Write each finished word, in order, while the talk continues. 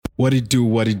What it do?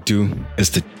 It's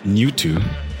the new two,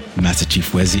 Master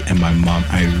Chief Wezi and my mom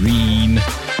Irene.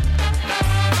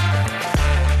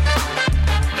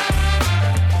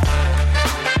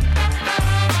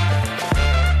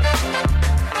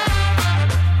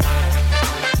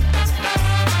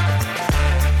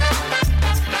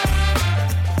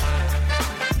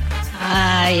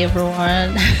 Hi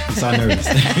everyone. You sound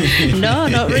nervous. No,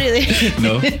 not really.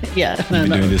 No? Yeah. You've been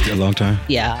doing this a long time?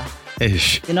 Yeah.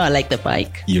 Ish. You know, I like the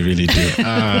bike. You really do.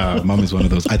 Mom is one of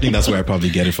those. I think that's where I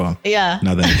probably get it from. Yeah.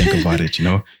 Now that I think about it,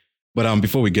 But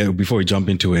before we jump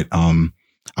into it, I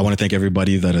want to thank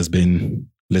everybody that has been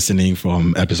listening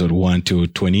from episode 1 to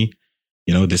 20.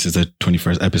 This is the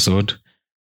 21st episode.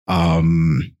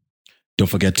 Don't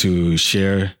forget to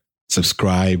share,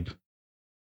 subscribe,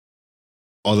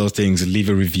 all those things, leave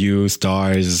a review,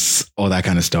 stars, all that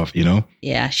kind of stuff,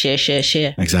 Yeah, share.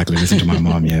 Exactly. Listen to my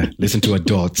mom, yeah. Listen to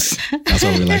adults. That's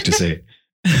what we like to say.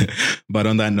 But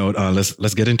on that note,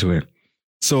 let's get into it.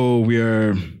 So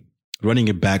we're running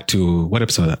it back to what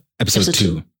episode? Episode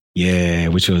 2. Yeah,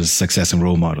 which was Success and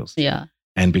Role Models. Yeah.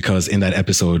 And because in that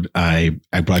episode, I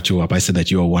brought you up, I said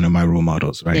that you are one of my role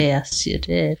models, right? Yes, you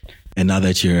did. And now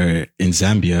that you're in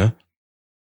Zambia,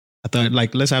 I thought,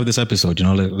 let's have this episode,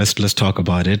 let's talk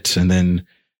about it and then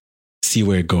see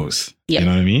where it goes. Yep. You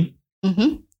know what I mean?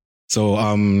 Mm-hmm. So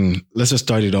let's just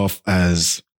start it off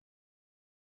as,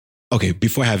 okay,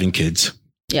 before having kids,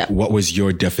 what was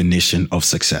your definition of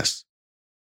success?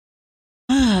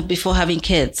 Before having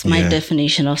kids, my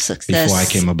definition of success. Before I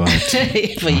came about.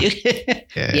 For you.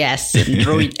 Yeah. Yes, and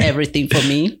ruined everything for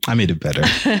me. I made it better.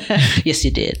 Yes,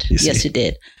 you did. Yes, you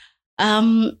did.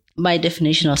 My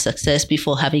definition of success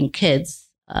before having kids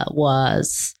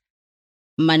was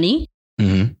money,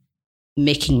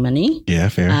 making money. Yeah,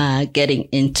 fair. Getting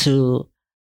into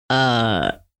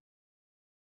a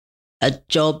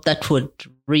job that would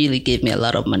really give me a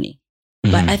lot of money.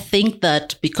 But I think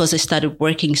that because I started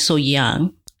working so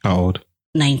young. How old?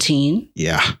 19.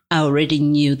 Yeah. I already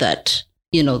knew that,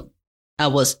 I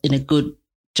was in a good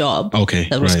job. Okay.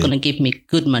 That was going to give me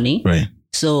good money. Right.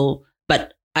 So,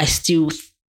 but I still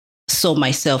saw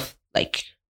myself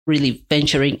really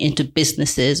venturing into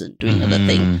businesses and doing other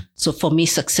things. So for me,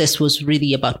 success was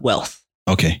really about wealth.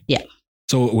 Okay. Yeah.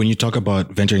 So when you talk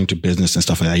about venturing into business and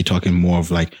stuff like that, you're talking more of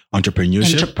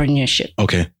entrepreneurship? Entrepreneurship.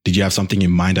 Okay. Did you have something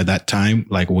in mind at that time?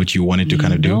 What you wanted to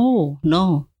kind of do?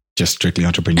 No. Just strictly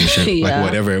entrepreneurship? Yeah.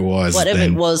 Whatever it was. Whatever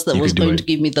it was that was going to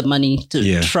give me the money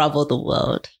to travel the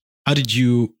world. How did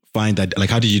you find that?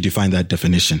 How did you define that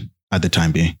definition at the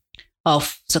time being?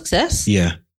 Of success?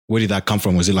 Yeah. Where did that come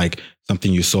from? Was it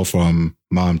something you saw from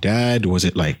mom, dad? Was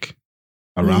it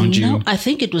around you? No, I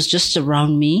think it was just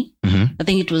around me. Mm-hmm. I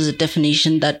think it was a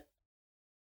definition that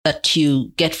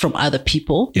you get from other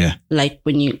people. Yeah.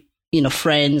 When you,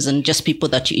 friends and just people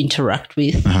that you interact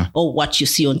with or what you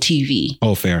see on TV.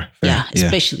 Oh, fair. Yeah,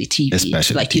 especially TV.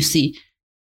 Especially TV. You see,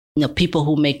 people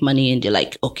who make money and you're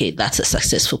like, okay, that's a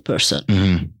successful person.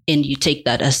 Mm-hmm. And you take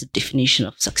that as the definition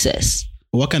of success.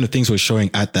 What kind of things were showing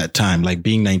at that time?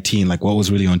 Being 19, what was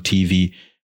really on TV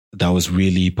that was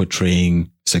really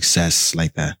portraying success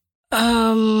like that?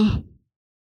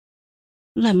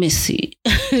 Let me see.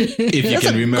 If you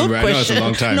can remember. I know it's a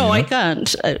long time. No, I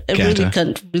can't. I really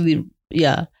can't really.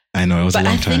 Yeah. I know it was a long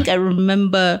time. But I think I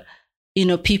remember,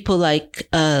 people like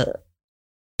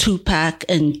Tupac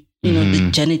and, the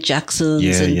Janet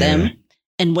Jacksons and them.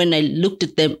 And when I looked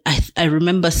at them, I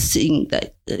remember seeing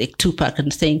that Tupac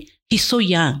and saying, he's so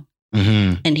young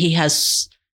and he has,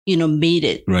 made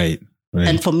it. Right.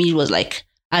 And for me, it was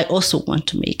I also want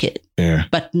to make it,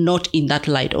 but not in that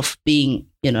light of being,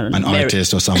 an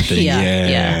artist or something.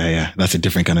 Yeah. That's a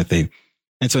different kind of thing.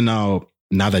 And so now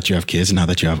that you have kids, now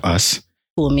that you have us.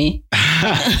 For me.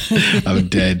 I'm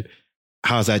dead.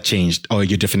 How's that changed? Or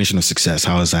your definition of success?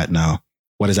 How is that now?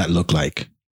 What does that look like?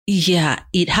 Yeah,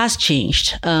 it has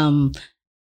changed.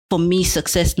 For me,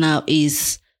 success now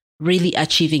is really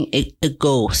achieving a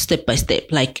goal step by step.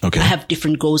 I have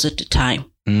different goals at a time.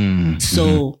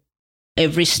 So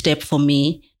every step for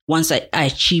me, once I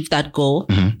achieve that goal,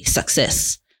 is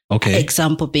success. Okay.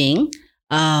 Example being,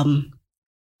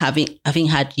 having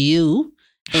had you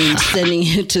and sending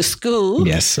you to school.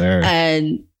 Yes, sir.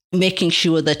 And making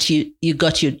sure that you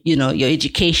got your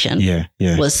education. Yeah.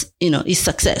 Was, is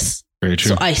success. Very true.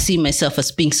 So I see myself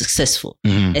as being successful,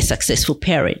 a successful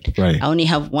parent. Right. I only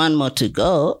have one more to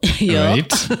go.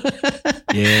 Right.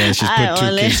 Yeah, she's put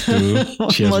 2 kids through.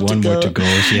 She has one more to go.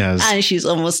 And she's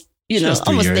almost,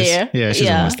 almost there. Yeah, she's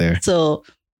almost there. So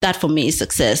that for me is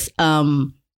success.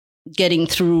 Getting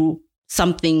through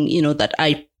something, that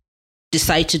I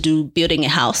decide to do, building a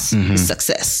house is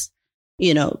success.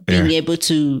 being able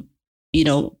to,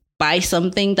 buy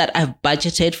something that I've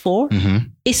budgeted for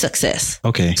is success.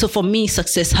 Okay. So for me,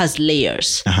 success has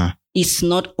layers. It's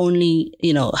not only,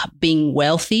 being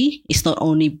wealthy. It's not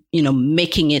only,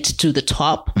 making it to the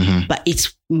top, but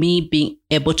it's me being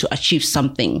able to achieve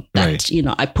something that,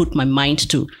 I put my mind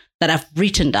to, that I've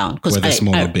written down. Whether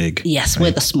small or big. Yes, right.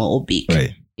 Whether small or big.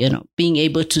 Right. Being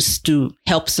able to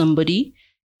help somebody,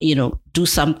 do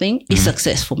something is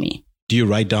success for me. Do you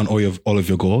write down all of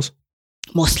your goals?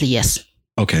 Mostly, yes.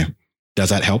 Okay. Does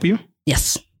that help you?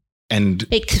 Yes. And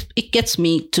it gets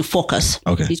me to focus.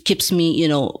 Okay. It keeps me,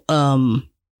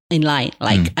 in line.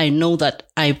 Like I know that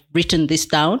I've written this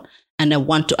down and I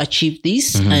want to achieve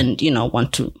this and,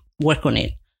 want to work on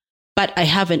it. But I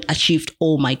haven't achieved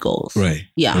all my goals. Right.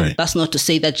 Yeah. Right. That's not to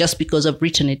say that just because I've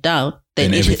written it down,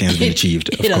 then everything has been achieved.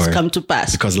 It has come to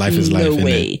pass. Because life is life. No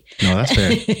way. No, that's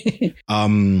fair.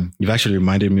 You've actually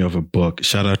reminded me of a book.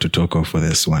 Shout out to Toko for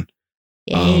this one.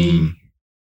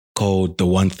 Called The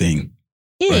One Thing.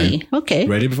 Yay. Right? Okay.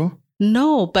 Read it before?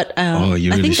 No, but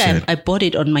you really should. I bought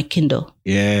it on my Kindle.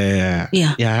 Yeah.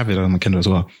 Yeah, I have it on my Kindle as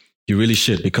well. You really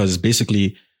should, because it's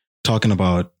basically talking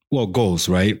about, goals,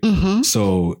 right?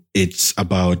 So it's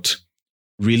about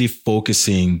really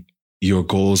focusing your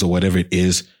goals or whatever it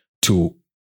is to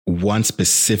one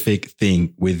specific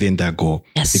thing within that goal.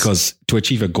 Yes. Because to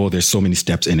achieve a goal, there's so many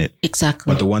steps in it.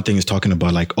 Exactly. But the one thing is talking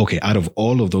about like, okay, out of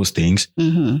all of those things,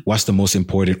 what's the most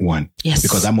important one? Yes.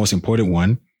 Because that most important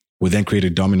one will then create a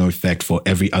domino effect for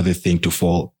every other thing to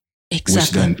fall. Exactly.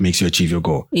 Which then makes you achieve your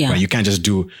goal. Yeah. Right? You can't just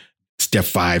do step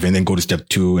 5 and then go to step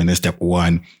 2 and then step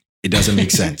 1. It doesn't make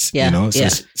sense.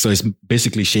 So it's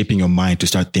basically shaping your mind to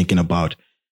start thinking about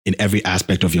in every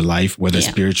aspect of your life, whether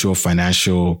spiritual,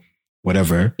 financial,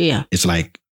 whatever. Yeah. It's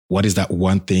like, what is that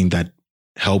one thing that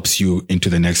helps you into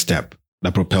the next step,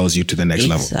 that propels you to the next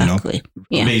level?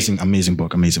 Yeah. Amazing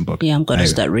book. Yeah, I'm going to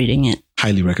start reading it.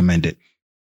 Highly recommend it.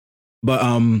 But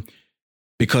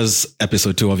because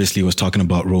episode 2 obviously was talking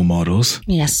about role models.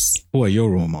 Yes. Who are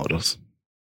your role models?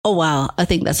 Oh, wow. I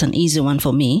think that's an easy one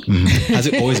for me. Has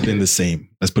it always been the same?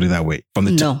 Let's put it that way. From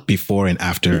the before and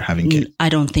after having kids? I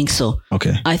don't think so.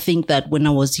 Okay. I think that when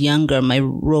I was younger, my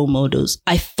role models,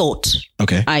 I thought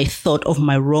of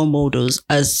my role models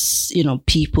as,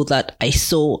 people that I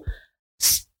saw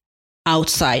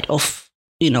outside of,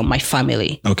 my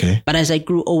family. Okay. But as I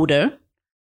grew older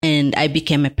and I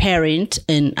became a parent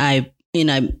and I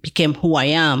became who I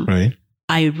am, right.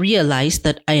 I realized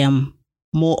that I am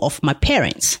more of my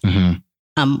parents.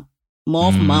 I'm more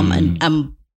of mom and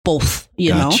I'm both,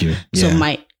 Got you. Yeah. So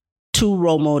my 2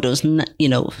 role models,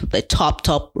 the top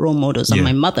role models are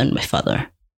my mother and my father.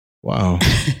 Wow.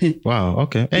 Wow.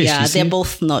 Okay. Hey, yeah, they're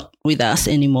both not with us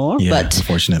anymore. Yeah, but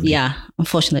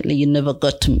unfortunately, you never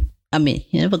got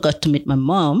to meet my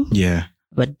mom. Yeah.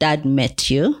 But dad met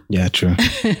you. Yeah, true.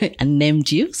 And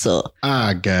named you. So.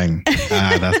 Gang.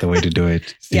 That's the way to do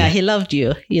it. See? Yeah, he loved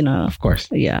you, Of course.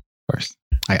 Yeah. Of course.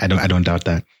 I don't doubt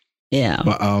that. Yeah.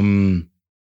 But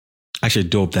actually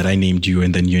dope that I named you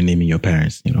and then you're naming your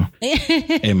parents,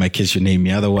 Hey, my kids should name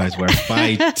me. Otherwise, we're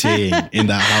fighting in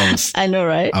the house. I know,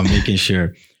 right? I'm making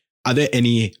sure. Are there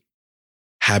any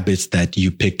habits that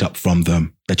you picked up from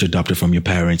them, that you adopted from your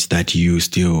parents, that you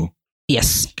still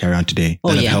carry on today,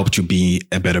 that have helped you be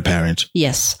a better parent?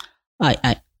 Yes.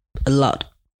 A lot.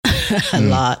 A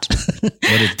lot.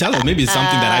 Tell us, maybe it's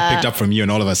something that I picked up from you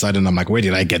and all of a sudden I'm like, where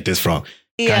did I get this from?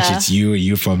 Gosh, it's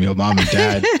you from your mom and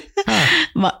dad.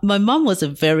 My mom was a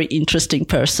very interesting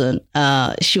person.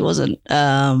 She wasn't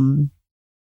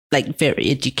very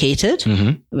educated,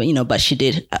 but she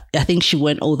did. I think she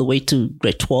went all the way to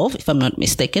grade 12, if I'm not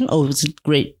mistaken, or was it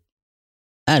grade,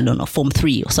 I don't know, form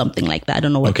 3 or something like that. I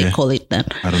don't know what they call it then.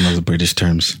 I don't know the British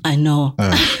terms. I know.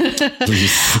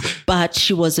 Please. But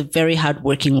she was a very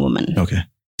hardworking woman. Okay.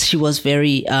 She was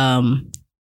very,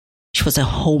 she was a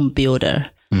home builder.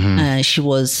 She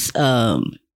was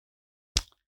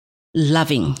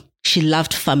loving. She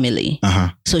loved family.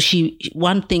 So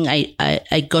one thing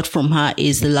I got from her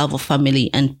is the love of family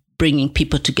and bringing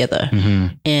people together.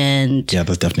 And yeah,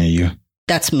 that's definitely you.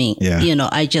 That's me. Yeah.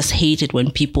 I just hate it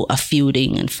when people are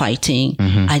feuding and fighting.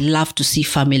 I love to see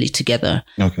family together.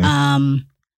 Okay.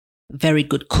 Very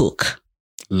good cook.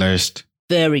 Lurst.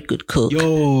 Very good cook.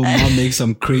 Yo, mom makes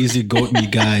some crazy goat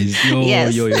meat, guys.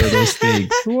 Yo, those things.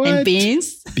 What? And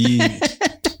beans.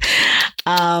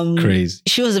 Crazy.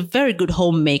 She was a very good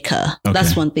homemaker. Okay.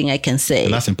 That's one thing I can say.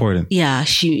 And that's important. Yeah,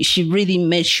 she really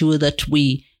made sure that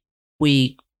we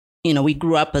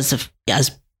grew up as a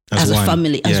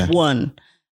family, as one.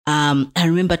 I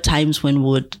remember times when we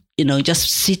would, just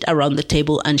sit around the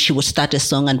table and she would start a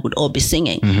song and would all be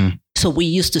singing. so we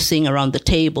used to sing around the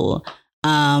table.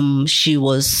 She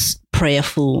was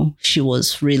prayerful. She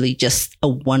was really just a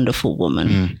wonderful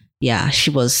woman. Yeah, she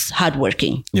was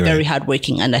hardworking, very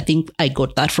hardworking. And I think I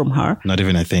got that from her. Not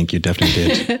even I think, you definitely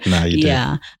did. Nah, you did.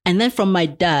 Yeah. And then from my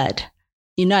dad,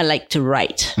 I like to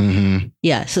write.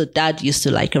 Yeah. So dad used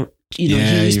to he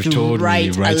used to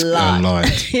write a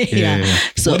lot. Yeah.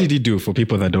 So what did he do for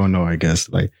people that don't know, I guess?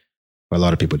 Like a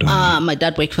lot of people don't know. My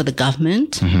dad worked for the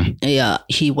government. Yeah.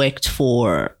 He worked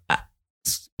for,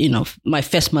 my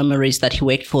first memory is that he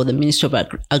worked for the Ministry of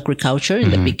Agriculture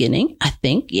in the beginning, I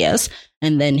think. Yes.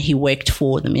 And then he worked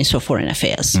for the Ministry of Foreign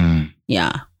Affairs.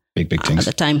 Yeah. Big things. At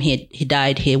the time he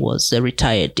died, he was a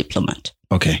retared diplomat.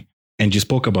 Okay. And you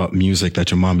spoke about music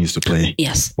that your mom used to play.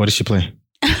 Yes. What did she play?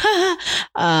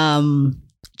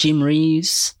 Jim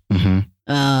Reeves,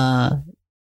 Donna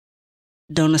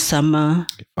Summer,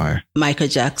 Fire. Michael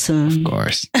Jackson. Of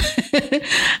course.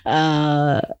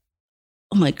 Oh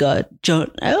my God.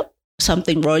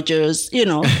 Something Rogers, I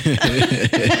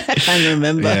can't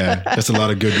remember. Yeah, that's a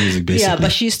lot of good music, basically. Yeah,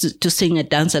 but she used to sing and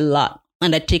dance a lot.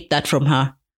 And I take that from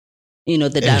her.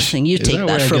 The dancing. You take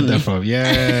that from me.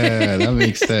 Yeah, that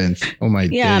makes sense. Oh my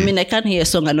God. Yeah, I can't hear a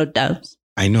song and not dance.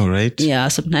 I know, right? Yeah,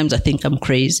 sometimes I think I'm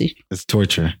crazy. It's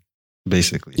torture,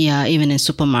 basically. Yeah, even in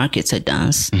supermarkets I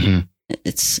dance.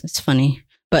 It's funny.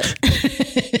 But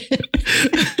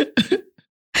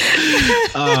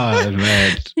oh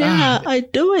man. Yeah, I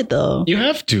do it though. You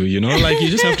have to, you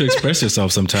just have to express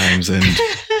yourself sometimes and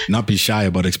not be shy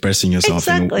about expressing yourself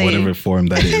in whatever form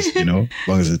that is, as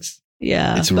long as it's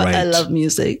right. I love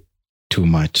music. Too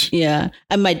much. Yeah.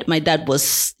 And my dad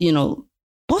was,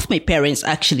 both my parents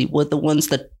actually were the ones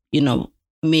that,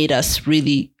 made us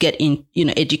really get in,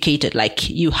 educated. Like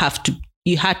you had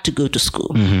to go to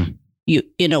school.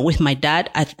 With my dad,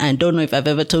 I don't know if I've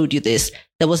ever told you this,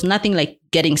 there was nothing like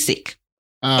getting sick.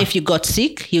 If you got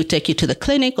sick, he would take you to the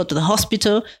clinic or to the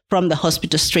hospital, from the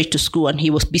hospital straight to school. And he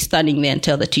would be standing there and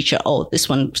tell the teacher, oh, this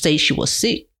one says she was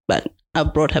sick, but I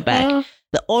brought her back.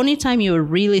 The only time you were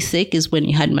really sick is when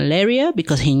you had malaria,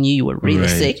 because he knew you were really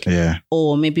sick. Yeah.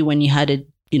 Or maybe when you had a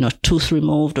tooth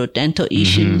removed or dental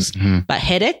issues. But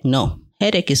headache, no.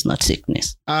 Headache is not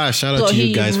sickness. Shout out to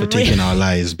you guys for taking our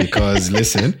lies, because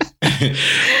listen,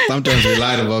 sometimes we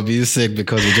lied about being sick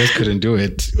because we just couldn't do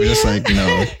it. We're just like,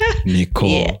 no, Nicole.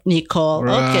 Yeah, Nicole.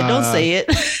 Okay, don't say it.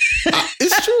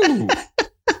 It's true.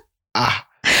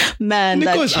 Man,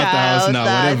 Nicole's that out child, the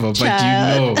house now, whatever,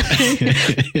 child.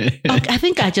 But Okay, I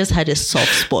think I just had a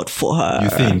soft spot for her. You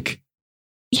think?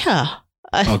 Yeah.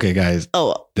 Okay, guys.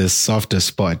 Oh. The softest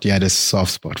spot. Yeah, the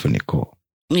soft spot for Nicole.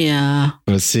 Yeah.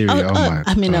 But seriously,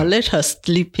 I'll let her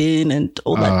sleep in and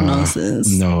all that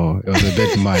nonsense. No, it was a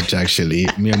bit much, actually.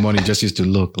 Me and Moni just used to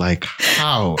look like,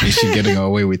 how is she getting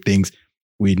away with things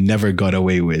we never got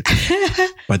away with?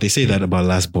 But they say that about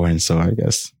last born, so I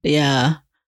guess. Yeah.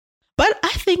 But I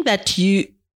think that you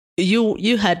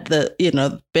had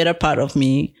the, better part of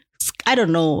me. I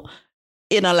don't know,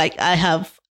 I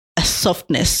have a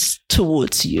softness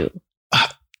towards you.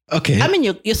 Okay.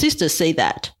 Your sisters say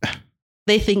that.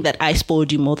 They think that I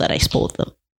spoiled you more than I spoiled them.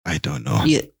 I don't know.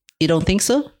 You don't think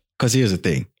so? Because here's the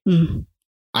thing.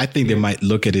 I think they might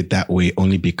look at it that way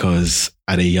only because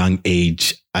at a young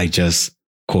age, I just,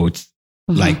 quote,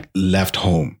 left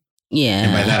home. Yeah.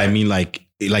 And by that, I mean like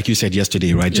you said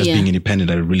yesterday, right? Just being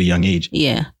independent at a really young age.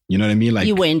 Yeah. You know what I mean? Like,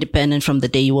 you were independent from the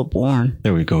day you were born.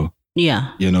 There we go.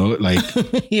 Yeah.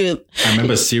 I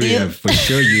remember Syria for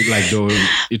sure.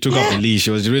 You took off the leash.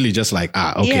 It was really just like,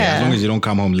 okay, as long as you don't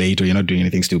come home late or you're not doing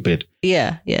anything stupid.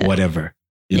 Yeah. Yeah. Whatever.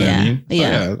 You know what I mean?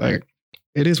 So, like,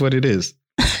 it is what it is.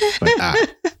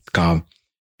 But calm.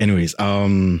 Anyways,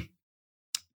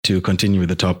 to continue with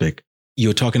the topic,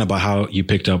 you're talking about how you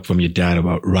picked up from your dad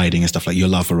about writing and stuff, like your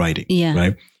love for writing. Yeah.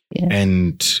 Right? Yeah.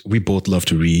 And we both love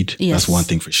to read. Yes. That's one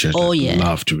thing for sure. Oh, yeah.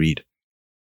 Love to read.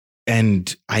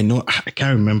 And I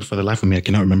can't remember for the life of me, I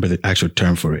cannot remember the actual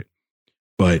term for it.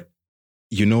 But,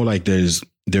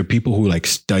 there are people who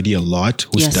study a lot,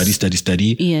 who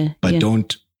study, but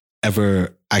don't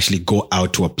ever actually go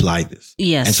out to apply this.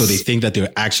 Yes. And so they think that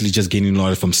they're actually just gaining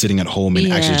knowledge from sitting at home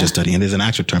and actually just studying. And there's an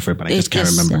actual term for it, but I just can't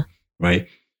remember. Right?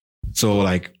 So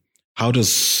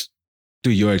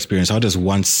through your experience, how does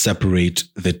one separate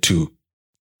the two?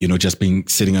 Just being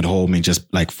sitting at home and just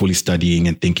fully studying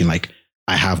and thinking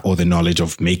I have all the knowledge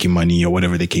of making money or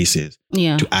whatever the case is,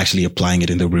 to actually applying it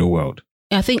in the real world.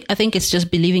 I think it's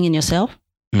just believing in yourself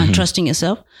and trusting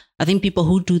yourself. I think people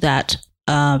who do that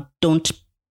don't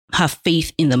have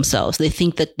faith in themselves. They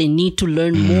think that they need to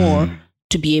learn more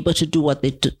to be able to do what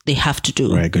they have to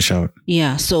do. Right, good shout.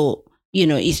 Yeah, so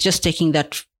it's just taking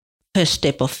that first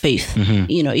step of faith.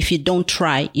 If you don't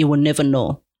try, you will never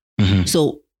know.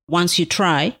 So once you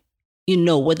try, you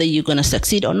know whether you're going to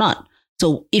succeed or not.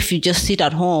 So if you just sit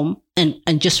at home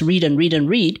and just read and read and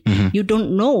read, you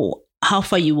don't know how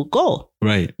far you will go.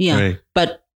 Right. Yeah. Right.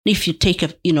 But if you take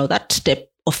that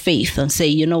step of faith and say,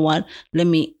 you know what,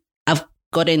 I've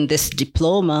gotten this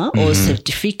diploma or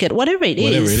certificate, whatever it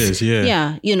is.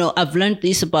 Yeah. Yeah. I've learned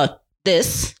this about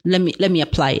this. Let me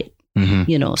apply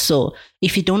it. So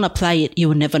if you don't apply it, you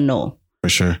will never know. For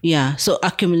sure. Yeah. So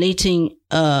accumulating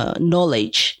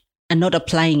knowledge and not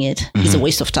applying it is a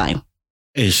waste of time.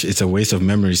 It's a waste of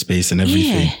memory space and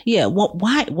everything. Yeah.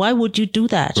 Why would you do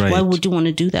that? Right. Why would you want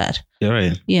to do that? You're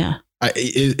right. Yeah.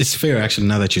 It's fair, actually,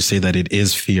 now that you say that it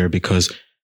is fear, because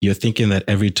you're thinking that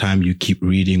every time you keep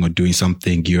reading or doing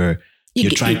something, you're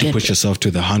trying to push yourself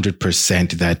to the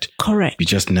 100% that correct. You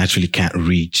just naturally can't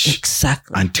reach.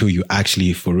 Exactly. Until you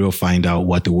actually for real find out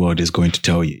what the world is going to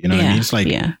tell you. You know what I mean? It's like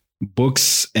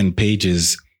books and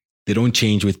pages, they don't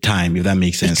change with time, if that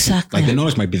makes sense. Exactly. Like the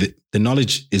knowledge might be, the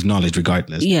knowledge is knowledge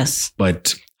regardless. Yes.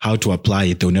 But how to apply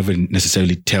it, they'll never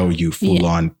necessarily tell you full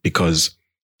on, because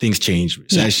things change,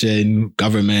 recession,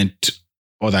 government,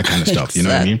 all that kind of stuff. You know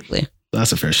what I mean?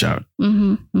 That's a fair shout.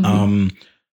 Okay,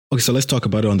 so let's talk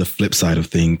about it on the flip side of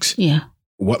things. Yeah.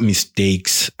 What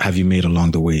mistakes have you made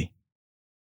along the way?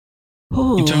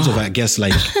 Ooh. In terms of, I guess,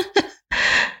 like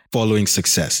following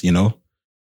success,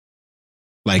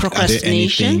 Like, are there any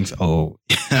things? Oh,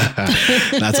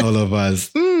 that's all of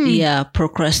us. Yeah,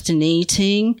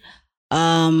 procrastinating.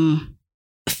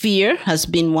 Fear has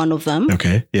been one of them.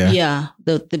 Okay, yeah. Yeah,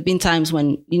 there've been times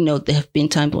when, there have been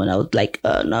times when I was like,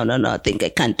 no, I think I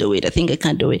can't do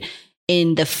it.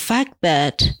 And the fact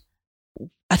that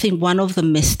I think one of the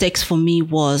mistakes for me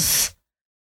was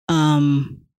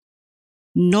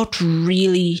not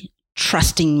really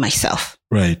trusting myself.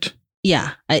 Right.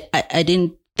 Yeah, I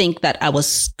didn't think that I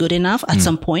was good enough at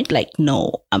some point. Like,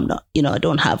 no, I'm not, I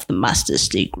don't have the master's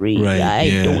degree. Right,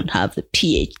 I don't have the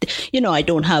PhD. I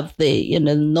don't have the,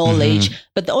 knowledge.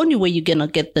 But the only way you're going to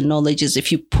get the knowledge is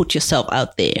if you put yourself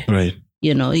out there. Right.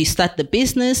 You start the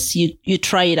business, you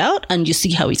try it out and you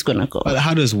see how it's going to go. But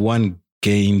how does one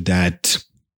gain that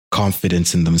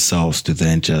confidence in themselves to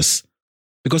then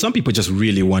because some people just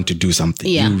really want to do something.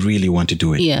 Yeah. You really want to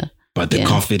do it. Yeah. But the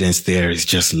confidence there is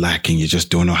just lacking. You just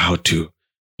don't know how to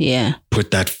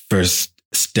put that first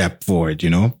step forward,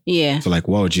 Yeah. So like,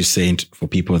 what would you say for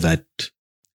people that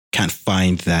can't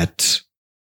find that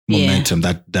momentum,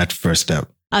 that first step?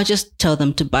 I'll just tell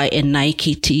them to buy a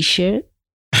Nike t-shirt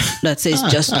that says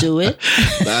just do it.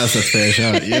 That's a fair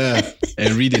shot. Yeah.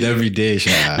 And read it every day,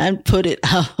 Shah. And put it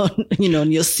out,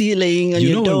 on your ceiling, on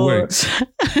your door. What works?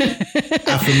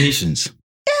 Affirmations.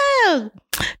 Yeah.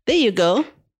 There you go.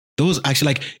 Those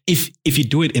actually, like, if you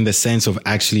do it in the sense of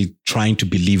actually trying to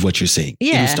believe what you're saying,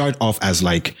 it'll start off as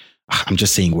like, I'm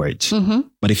just saying words.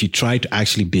 But if you try to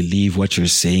actually believe what you're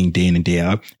saying day in and day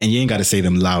out, and you ain't got to say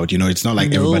them loud, it's not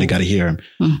like everybody got to hear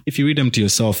them. If you read them to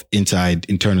yourself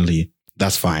internally,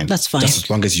 that's fine. That's fine. Just as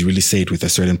long as you really say it with a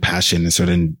certain passion, a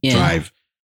certain drive,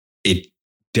 it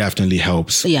definitely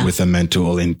helps with the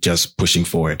mental and just pushing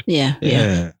forward.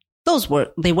 Yeah. Those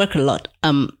they work a lot.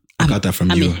 I got that from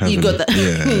you. You got that.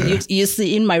 Yeah. you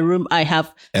see, in my room, I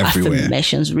have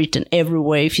affirmations written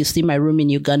everywhere. If you see my room in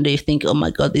Uganda, you think, oh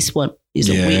my God, this one is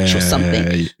a witch or something.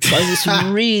 Because it's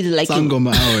really like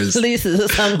Sangoma hours. This is a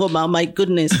Sangoma. My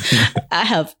goodness. I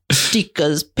have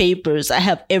stickers, papers. I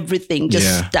have everything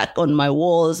just stuck on my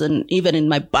walls and even in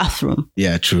my bathroom.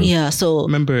 Yeah, true. Yeah. So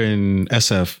remember in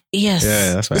SF? Yes.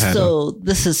 Yeah, that's what I had. So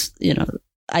this is,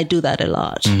 I do that a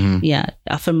lot. Yeah.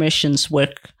 Affirmations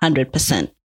work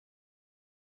 100%.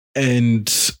 And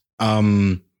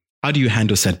how do you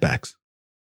handle setbacks?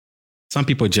 Some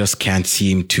people just can't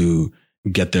seem to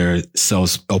get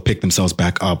themselves or pick themselves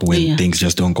back up when things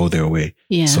just don't go their way.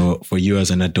 Yeah. So for you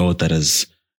as an adult that has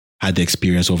had the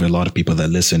experience over a lot of people that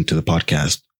listen to the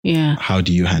podcast, how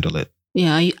do you handle it?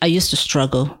 Yeah, I used to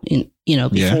struggle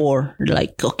before,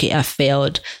 like, okay, I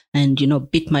failed and,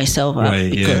 beat myself up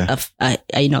because I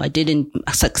didn't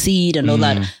succeed and all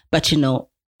that. But,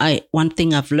 one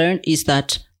thing I've learned is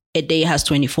that a day has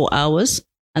 24 hours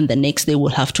and the next day will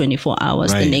have 24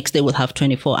 hours. The next day will have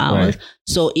 24 hours.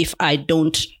 So if I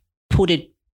don't put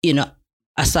it,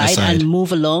 aside and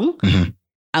move along,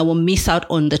 I will miss out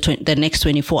on the next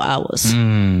 24 hours.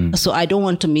 So I don't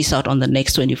want to miss out on the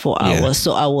next 24 hours.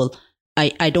 So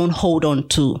I don't hold on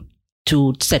to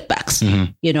setbacks.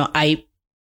 I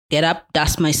get up,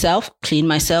 dust myself, clean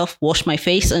myself, wash my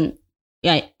face and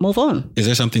move on. Is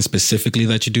there something specifically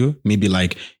that you do? Maybe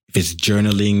like if it's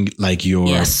journaling, like your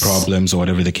problems or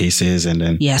whatever the case is, and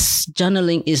then yes,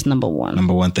 journaling is number one.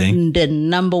 Number one thing. The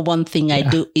number one thing I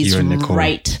do is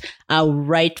write. I'll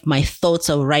write my thoughts.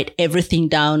 I'll write everything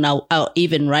down. I'll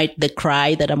even write the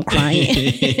cry that I'm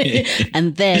crying,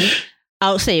 and then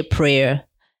I'll say a prayer,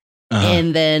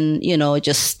 and then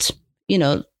just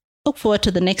look forward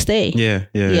to the next day.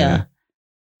 Yeah.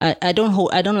 I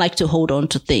don't like to hold on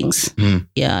to things.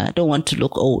 Yeah, I don't want to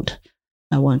look old.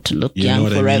 I want to look young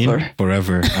forever. I mean?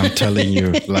 Forever. I'm telling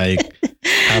you, like,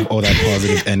 have all that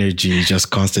positive energy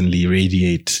just constantly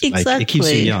radiate. Exactly. Like, it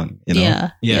keeps you young,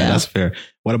 Yeah, that's fair.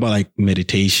 What about like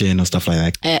meditation or stuff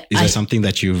like that? Is there something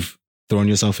that you've thrown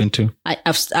yourself into?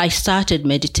 I started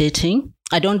meditating.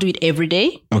 I don't do it every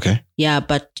day. Okay. Yeah,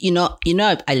 but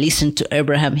I listen to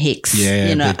Abraham Hicks.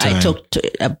 Yeah, I talk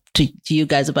to you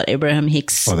guys about Abraham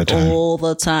Hicks all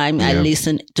the time. Yeah. I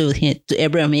listen to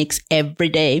Abraham Hicks every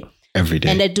day. Every day.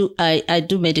 And I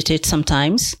do meditate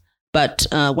sometimes, but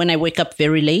when I wake up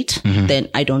very late, then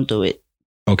I don't do it.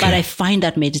 Okay. But I find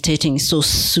that meditating is so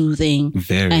soothing,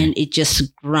 and it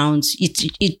just grounds.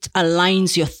 It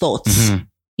aligns your thoughts.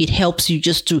 It helps you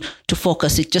just to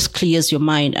focus. It just clears your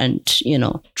mind, and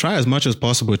try as much as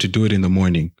possible to do it in the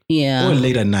morning. Yeah. Or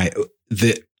late at night,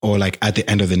 or like at the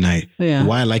end of the night. Yeah.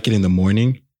 Why I like it in the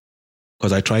morning?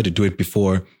 Because I try to do it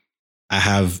before I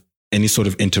have any sort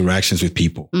of interactions with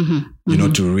people,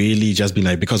 to really just be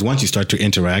like, because once you start to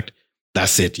interact,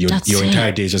 that's it. Your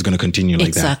entire day is just going to continue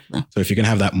like that. So if you can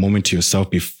have that moment to yourself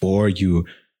before your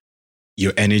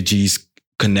energies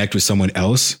connect with someone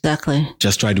else,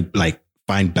 just try to like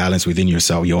find balance within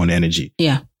yourself, your own energy.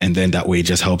 Yeah. And then that way it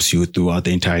just helps you throughout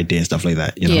the entire day and stuff like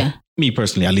that. Yeah. Me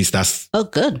personally, at least that's... Oh,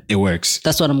 good. It works.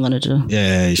 That's what I'm going to do.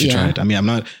 Yeah, you should try it. I mean, I'm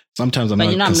not But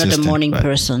I'm not a morning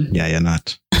person. Yeah, you're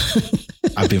not.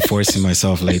 I've been forcing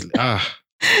myself lately.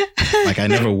 Like I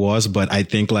never was, but I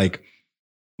think like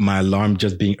my alarm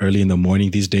just being early in the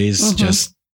morning these days,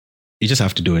 you just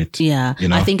have to do it. Yeah.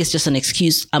 I think it's just an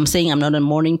excuse. I'm saying I'm not a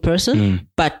morning person,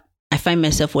 but I find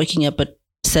myself waking up at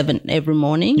 7 every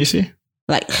morning. You see?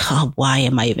 Like, why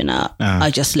am I even up? I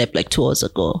just slept like 2 hours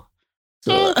ago.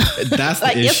 So that's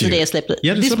like the yesterday issue. I slept.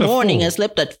 This morning I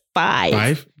slept at 5.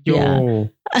 5? Yo.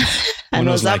 Yeah. And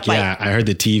I was like, I heard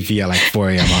the TV at like 4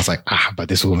 a.m. I was like, but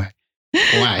this woman,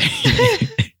 why?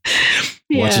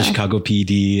 Watching Chicago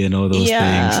PD and all those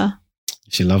things.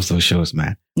 She loves those shows,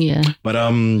 man. Yeah. But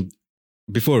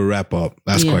before we wrap up,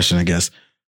 last question, I guess.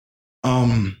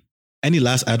 Any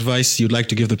last advice you'd like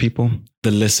to give the people, the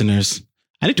listeners?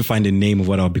 I need to find a name of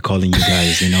what I'll be calling you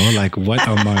guys, like what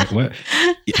am I, what?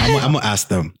 I'm going to ask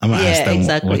them. I'm going to ask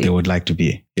them what they would like to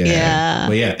be. Yeah.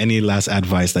 But any last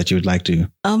advice that you would like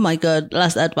to? Oh my God.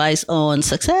 Last advice on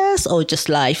success or just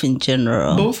life in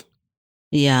general? Both.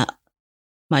 Yeah.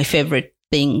 My favorite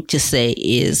thing to say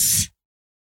is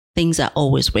things are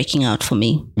always working out for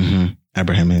me.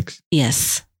 Abraham Hicks.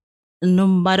 Yes. No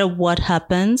matter what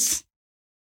happens,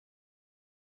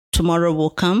 tomorrow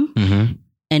will come.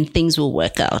 And things will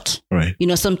work out. Right.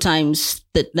 Sometimes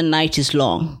the night is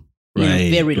long.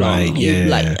 Very long.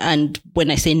 Yeah. And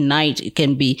when I say night, it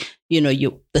can be,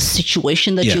 the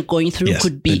situation that you're going through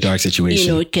could be a dark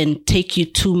situation. It can take you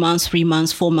 2 months, 3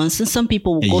 months, 4 months, and some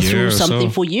people will go through something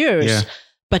for years. Yeah.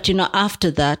 But after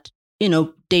that,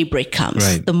 daybreak comes,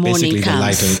 right. The morning basically comes, the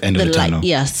light at the end of the tunnel.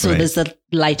 Yeah, so there's a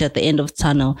light at the end of the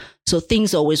tunnel. So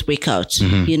things always work out.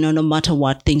 No matter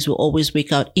what, things will always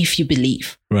work out if you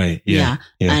believe. Right. Yeah.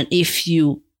 And if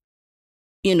you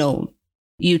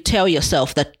tell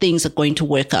yourself that things are going to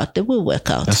work out, they will work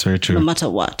out. That's very true. No matter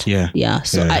what. Yeah.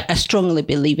 So I strongly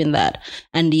believe in that.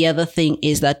 And the other thing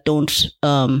is that don't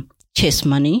chase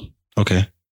money. Okay.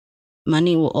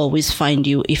 Money will always find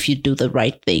you if you do the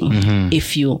right thing.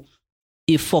 If you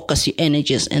focus your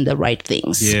energies in the right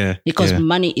things. Yeah. Because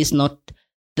money is not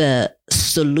the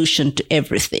solution to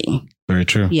everything. Very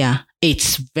true. Yeah.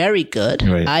 It's very good.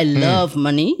 Right. I love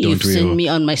money. You've seen me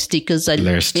on my stickers. I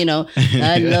love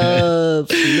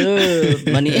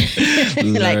money.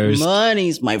 Like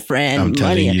money's my friend. I'm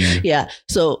telling you. Yeah.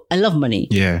 So I love money.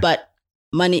 Yeah. But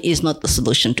money is not the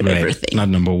solution to everything. Not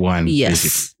number one. Yes.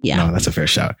 Basically. Yeah. No, that's a fair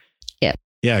shout. Yeah.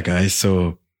 Yeah, guys.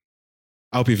 So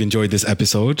I hope you've enjoyed this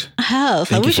episode. I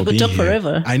have. I wish we could talk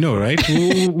forever. I know, right?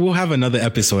 We'll have another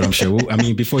episode, I'm sure.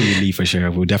 Before you leave for sure,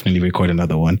 we'll definitely record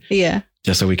another one. Yeah.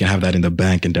 Just so we can have that in the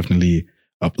bank and definitely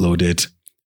upload it.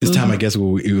 This time, I guess it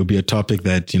will be a topic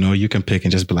that, you can pick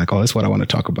and just be like, oh, that's what I want to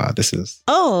talk about. This is...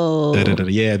 Oh.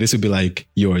 Yeah, this would be like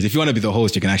yours. If you want to be the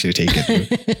host, you can actually take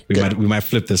it. we might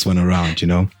flip this one around,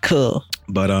 Cool.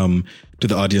 But to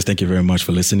the audience, thank you very much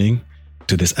for listening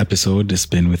to this episode. It's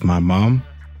been with my mom,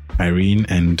 Irene,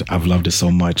 and I've loved it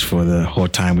so much for the whole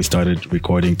time we started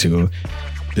recording to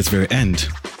this very end.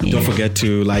 Yeah. Don't forget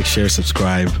to like, share,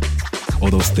 subscribe,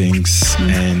 all those things.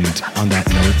 And on that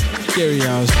note, Gary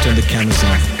House, turn the cameras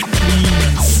off.